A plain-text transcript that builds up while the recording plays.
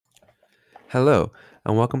Hello,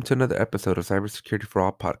 and welcome to another episode of Cybersecurity for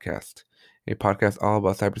All podcast, a podcast all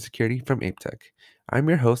about cybersecurity from ApeTech. I'm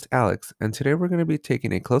your host, Alex, and today we're going to be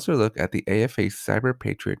taking a closer look at the AFA Cyber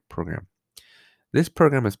Patriot program. This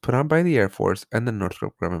program is put on by the Air Force and the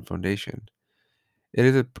Northrop Grumman Foundation.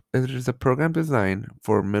 It is a program designed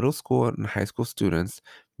for middle school and high school students,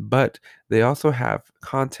 but they also have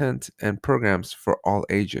content and programs for all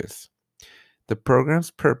ages. The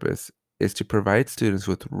program's purpose is to provide students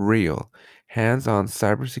with real, hands on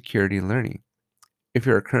cybersecurity learning. If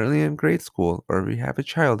you are currently in grade school or if you have a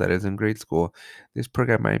child that is in grade school, this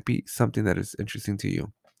program might be something that is interesting to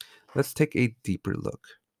you. Let's take a deeper look.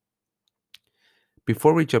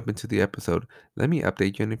 Before we jump into the episode, let me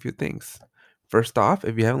update you on a few things. First off,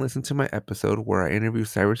 if you haven't listened to my episode where I interview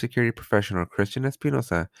cybersecurity professional Christian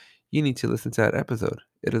Espinosa, you need to listen to that episode.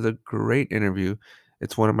 It is a great interview.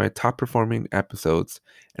 It's one of my top performing episodes,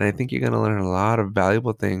 and I think you're going to learn a lot of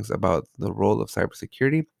valuable things about the role of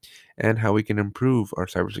cybersecurity and how we can improve our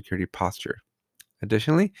cybersecurity posture.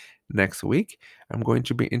 Additionally, next week, I'm going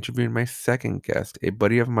to be interviewing my second guest, a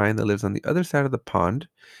buddy of mine that lives on the other side of the pond,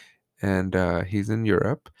 and he's in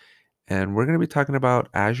Europe. And we're going to be talking about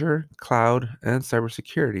Azure, cloud, and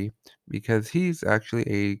cybersecurity because he's actually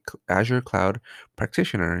a Azure cloud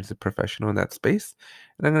practitioner. He's a professional in that space.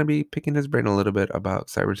 And I'm going to be picking his brain a little bit about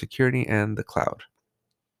cybersecurity and the cloud.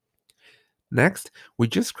 Next, we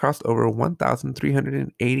just crossed over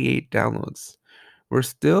 1,388 downloads. We're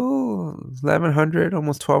still 1,100,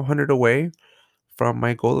 almost 1,200 away from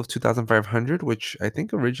my goal of 2,500, which I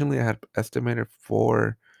think originally I had estimated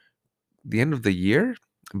for the end of the year.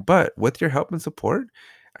 But with your help and support,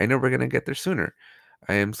 I know we're going to get there sooner.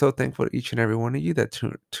 I am so thankful to each and every one of you that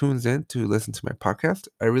tunes in to listen to my podcast.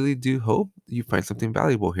 I really do hope you find something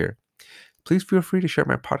valuable here. Please feel free to share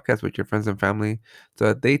my podcast with your friends and family so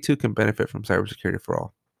that they too can benefit from cybersecurity for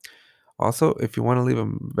all. Also, if you want to leave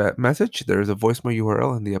a message, there is a voicemail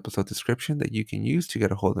URL in the episode description that you can use to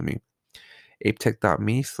get a hold of me.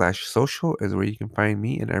 apetech.me/social is where you can find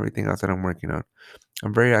me and everything else that I'm working on.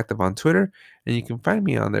 I'm very active on Twitter, and you can find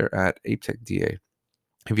me on there at apetechda.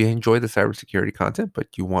 If you enjoy the cybersecurity content,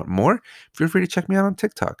 but you want more, feel free to check me out on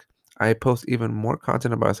TikTok. I post even more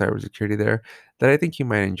content about cybersecurity there that I think you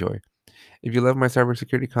might enjoy. If you love my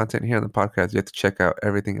cybersecurity content here on the podcast, you have to check out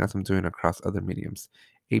everything else I'm doing across other mediums.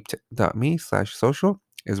 apetech.me/social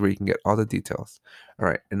is where you can get all the details. All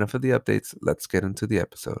right, enough of the updates. Let's get into the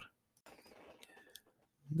episode.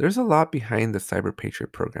 There's a lot behind the Cyber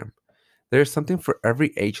Patriot program. There is something for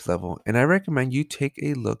every age level, and I recommend you take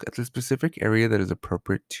a look at the specific area that is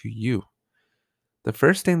appropriate to you. The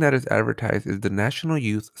first thing that is advertised is the National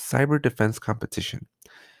Youth Cyber Defense Competition.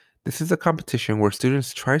 This is a competition where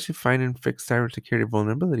students try to find and fix cybersecurity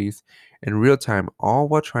vulnerabilities in real time, all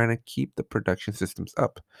while trying to keep the production systems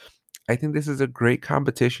up. I think this is a great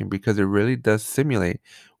competition because it really does simulate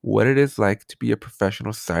what it is like to be a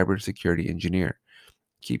professional cybersecurity engineer.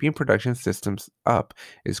 Keeping production systems up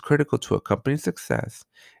is critical to a company's success,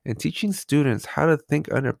 and teaching students how to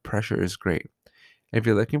think under pressure is great. If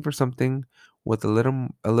you're looking for something with a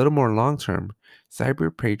little more long term,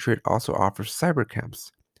 Cyber Patriot also offers cyber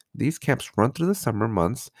camps. These camps run through the summer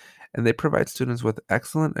months, and they provide students with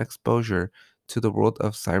excellent exposure to the world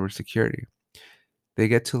of cybersecurity. They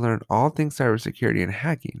get to learn all things cybersecurity and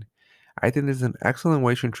hacking. I think this is an excellent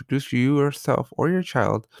way to introduce you yourself or your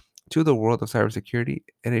child to the world of cybersecurity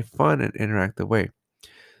in a fun and interactive way.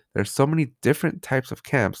 There's so many different types of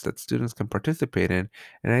camps that students can participate in,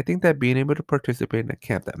 and I think that being able to participate in a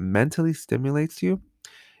camp that mentally stimulates you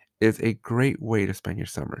is a great way to spend your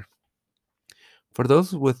summer. For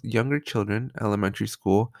those with younger children, elementary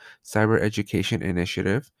school cyber education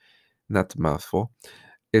initiative, not the mouthful,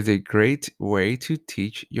 is a great way to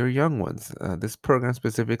teach your young ones. This program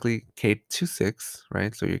specifically K to 6,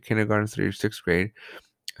 right? So your kindergarten through your sixth grade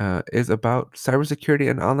is about cybersecurity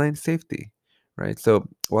and online safety, right? So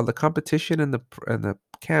while the competition and the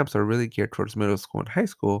camps are really geared towards middle school and high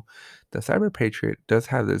school, the Cyber Patriot does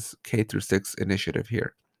have this K through 6 initiative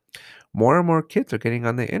here. More and more kids are getting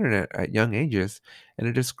on the internet at young ages, and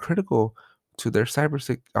it is critical to their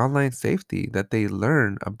online safety that they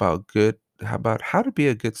learn about how to be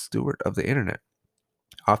a good steward of the internet.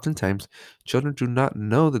 Oftentimes, children do not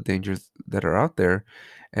know the dangers that are out there,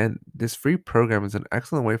 and this free program is an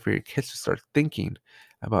excellent way for your kids to start thinking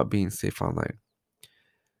about being safe online.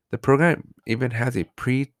 The program even has a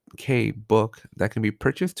pre-K book that can be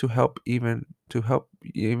purchased to help even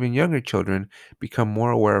younger children become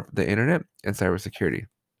more aware of the internet and cybersecurity.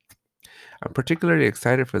 I'm particularly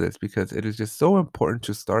excited for this because it is just so important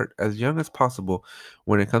to start as young as possible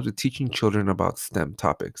when it comes to teaching children about STEM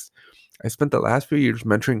topics. I spent the last few years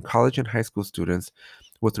mentoring college and high school students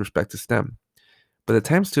with respect to STEM. By the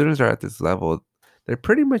time students are at this level, they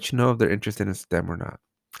pretty much know if they're interested in STEM or not.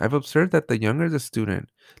 I've observed that the younger the student,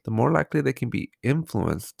 the more likely they can be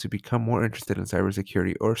influenced to become more interested in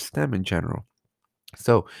cybersecurity or STEM in general.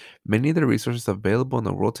 So many of the resources available in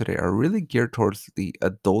the world today are really geared towards the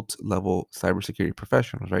adult level cybersecurity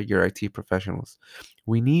professionals, right? Your IT professionals.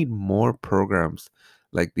 We need more programs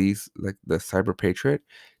like these, like the Cyber Patriot,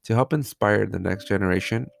 to help inspire the next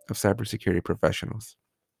generation of cybersecurity professionals.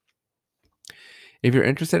 If you're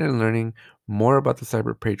interested in learning more about the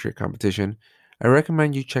Cyber Patriot competition, I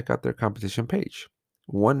recommend you check out their competition page.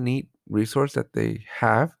 One neat resource that they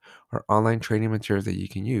have are online training materials that you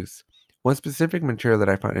can use. One specific material that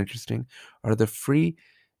I found interesting are the free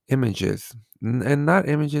images, and not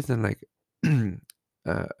images in like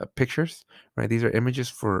pictures, right? These are images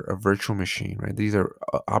for a virtual machine, right? These are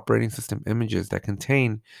operating system images that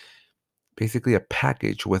contain basically a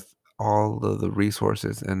package with all of the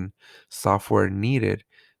resources and software needed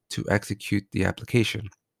to execute the application,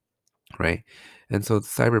 right? And so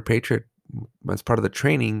Cyber Patriot, as part of the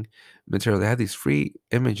training material, they have these free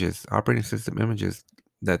images, operating system images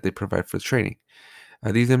that they provide for the training.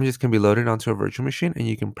 These images can be loaded onto a virtual machine and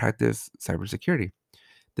you can practice cybersecurity.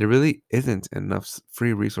 There really isn't enough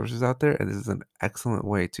free resources out there, and this is an excellent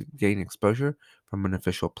way to gain exposure from an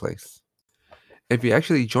official place. If you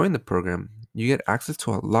actually join the program, you get access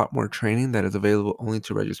to a lot more training that is available only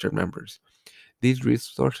to registered members. These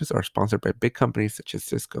resources are sponsored by big companies such as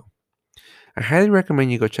Cisco. I highly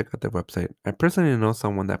recommend you go check out their website. I personally know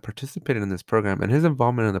someone that participated in this program, and his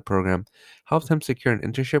involvement in the program helped him secure an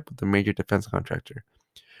internship with a major defense contractor.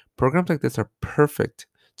 Programs like this are perfect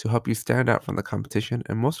to help you stand out from the competition,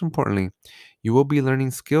 and most importantly, you will be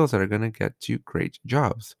learning skills that are going to get you great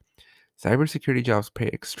jobs. Cybersecurity jobs pay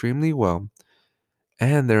extremely well,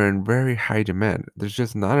 and they're in very high demand. There's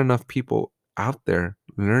just not enough people out there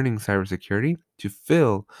learning cybersecurity to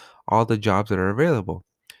fill all the jobs that are available,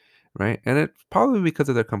 right? And it's probably because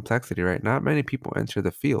of their complexity, right? Not many people enter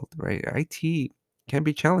the field, right? IT can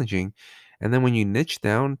be challenging. And then when you niche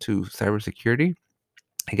down to cybersecurity,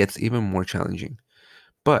 it gets even more challenging.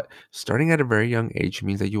 But starting at a very young age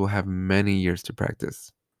means that you will have many years to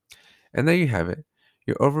practice. And there you have it,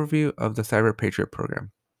 your overview of the Cyber Patriot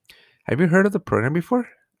program. Have you heard of the program before?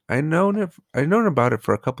 I've known about it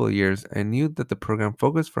for a couple of years and knew that the program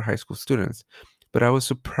focused for high school students, but I was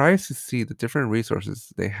surprised to see the different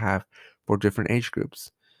resources they have for different age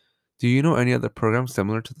groups. Do you know any other programs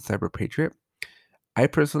similar to the Cyber Patriot? I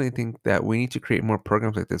personally think that we need to create more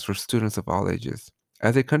programs like this for students of all ages.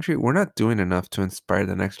 As a country, we're not doing enough to inspire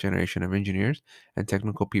the next generation of engineers and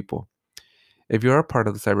technical people. If you are a part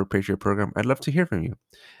of the Cyber Patriot program, I'd love to hear from you.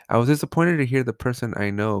 I was disappointed to hear the person I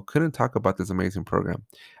know couldn't talk about this amazing program.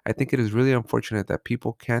 I think it is really unfortunate that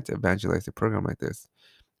people can't evangelize a program like this.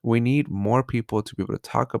 We need more people to be able to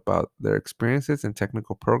talk about their experiences in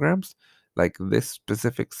technical programs like this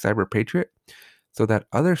specific Cyber Patriot so that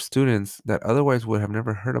other students that otherwise would have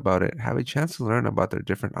never heard about it have a chance to learn about their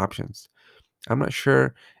different options. I'm not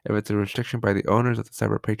sure if it's a restriction by the owners of the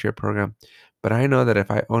Cyber Patriot program, but I know that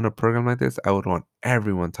if I own a program like this, I would want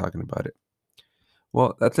everyone talking about it.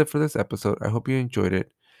 Well, that's it for this episode. I hope you enjoyed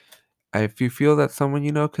it. If you feel that someone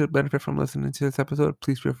you know could benefit from listening to this episode,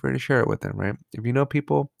 please feel free to share it with them, right? If you know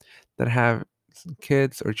people that have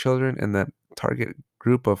kids or children in that target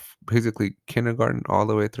group of basically kindergarten all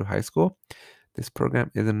the way through high school, this program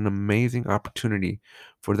is an amazing opportunity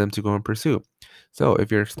for them to go and pursue. So, if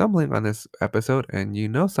you're stumbling on this episode and you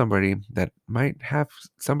know somebody that might have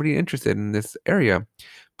somebody interested in this area,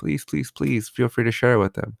 please, please, please feel free to share it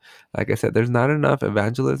with them. Like I said, there's not enough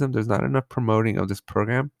evangelism, there's not enough promoting of this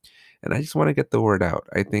program, and I just want to get the word out.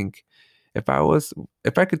 I think if I was,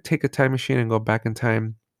 if I could take a time machine and go back in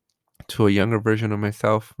time to a younger version of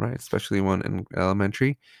myself, right, especially one in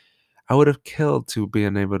elementary, I would have killed to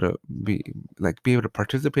being able to be able to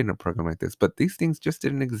participate in a program like this. But these things just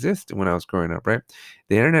didn't exist when I was growing up, right?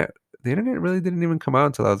 The internet the internet really didn't even come out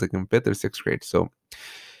until I was like in fifth or sixth grade. So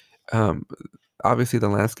um obviously the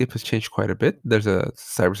landscape has changed quite a bit. There's a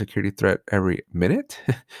cybersecurity threat every minute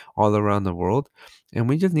all around the world. And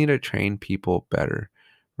we just need to train people better,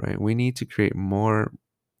 right? We need to create more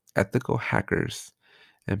ethical hackers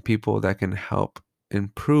and people that can help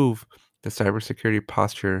improve the cybersecurity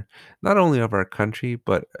posture, not only of our country,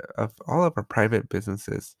 but of all of our private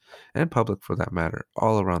businesses and public for that matter,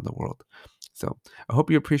 all around the world. So I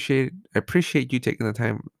hope you appreciate you taking the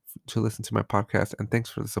time to listen to my podcast, and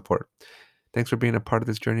thanks for the support. Thanks for being a part of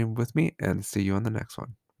this journey with me, and see you on the next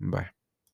one. Bye.